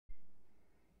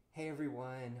Hey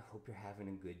everyone, hope you're having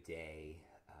a good day.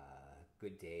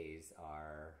 Good days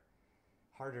are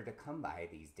harder to come by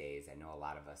these days. I know a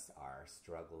lot of us are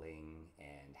struggling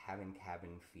and having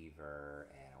cabin fever,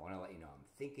 and I want to let you know I'm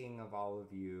thinking of all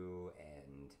of you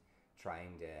and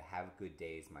trying to have good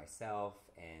days myself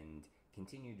and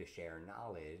continue to share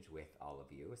knowledge with all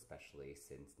of you, especially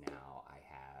since now I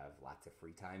have lots of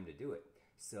free time to do it.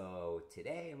 So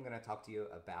today I'm going to talk to you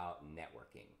about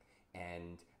networking.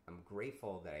 And I'm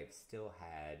grateful that I've still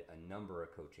had a number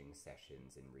of coaching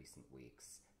sessions in recent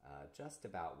weeks, just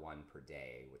about one per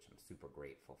day, which I'm super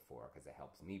grateful for because it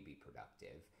helps me be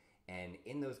productive. And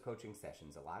in those coaching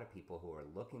sessions, a lot of people who are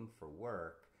looking for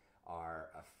work are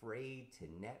afraid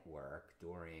to network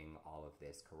during all of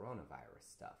this coronavirus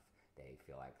stuff. They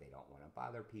feel like they don't want to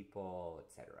bother people,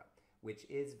 etc., which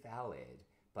is valid.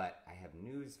 But I have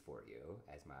news for you,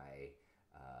 as my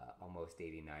almost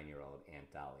 89-year-old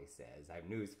Aunt Dolly says. I have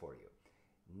news for you.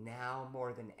 Now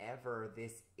more than ever,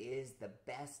 this is the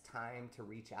best time to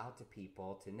reach out to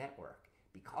people to network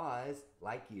because,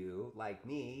 like you, like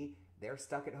me, they're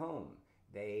stuck at home.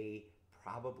 They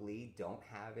probably don't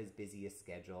have as busy a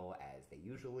schedule as they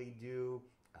usually do.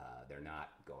 They're not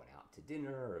going out to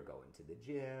dinner or going to the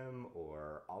gym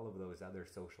or all of those other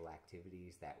social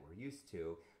activities that we're used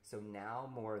to. So now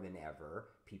more than ever,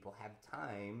 people have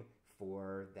time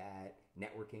for that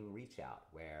networking reach out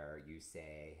where you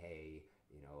say, hey,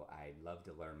 I'd love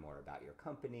to learn more about your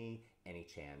company. Any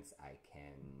chance I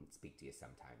can speak to you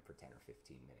sometime for 10 or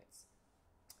 15 minutes?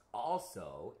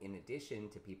 Also, in addition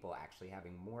to people actually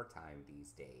having more time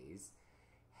these days,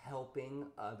 helping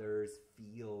others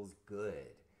feels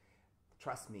good.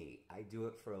 Trust me, I do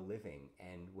it for a living.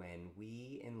 And when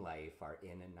we in life are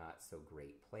in a not so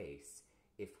great place,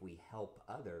 if we help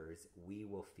others, we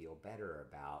will feel better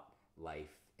about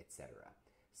life, etc.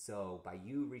 So by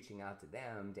you reaching out to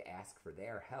them to ask for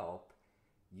their help,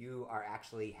 you are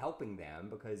actually helping them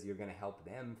because you're going to help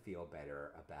them feel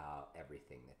better about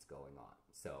everything that's going on.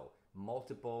 So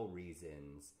multiple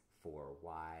reasons for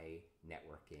why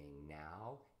networking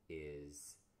now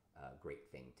is a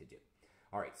great thing to do.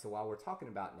 All right, so while we're talking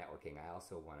about networking, I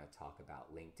also want to talk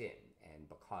about LinkedIn. And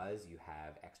because you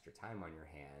have extra time on your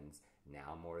hands,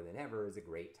 now more than ever is a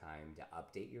great time to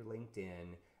update your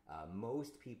LinkedIn.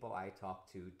 Most people I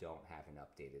talk to don't have an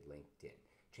updated LinkedIn.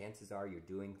 Chances are you're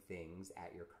doing things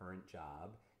at your current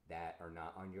job that are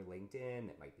not on your LinkedIn,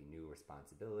 that might be new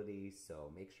responsibilities, so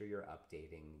make sure you're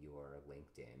updating your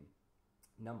LinkedIn.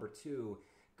 Number two,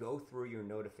 go through your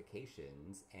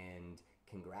notifications and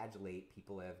congratulate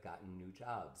people who have gotten new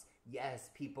jobs. Yes,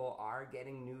 people are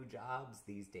getting new jobs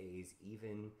these days,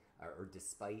 even or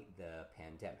despite the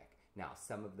pandemic. Now,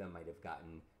 some of them might have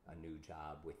gotten a new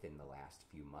job within the last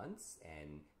few months,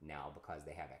 and now because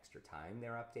they have extra time,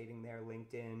 they're updating their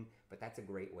LinkedIn. But that's a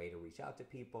great way to reach out to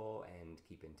people and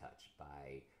keep in touch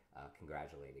by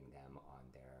congratulating them on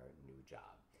their new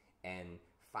job. And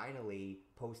finally,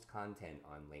 post content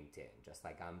on LinkedIn, just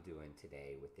like I'm doing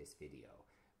today with this video.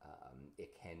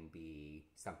 It can be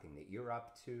something that you're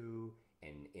up to,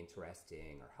 an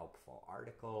interesting or helpful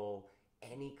article.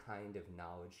 Any kind of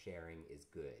knowledge sharing is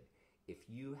good. If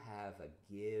you have a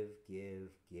give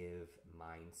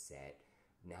mindset,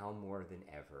 now more than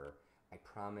ever, I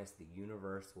promise the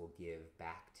universe will give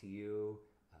back to you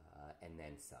and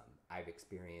then some. I've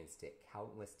experienced it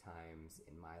countless times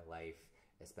in my life,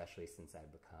 especially since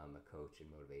I've become a coach and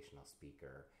motivational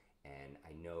speaker, and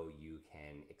I know you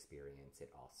can experience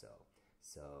it also.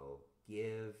 So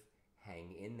give,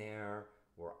 hang in there,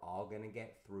 we're all gonna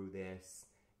get through this,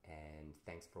 and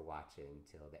thanks for watching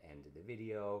till the end of the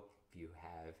video. If you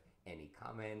have any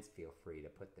comments, feel free to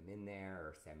put them in there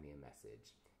or send me a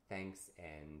message. Thanks,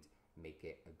 and make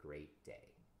it a great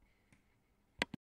day.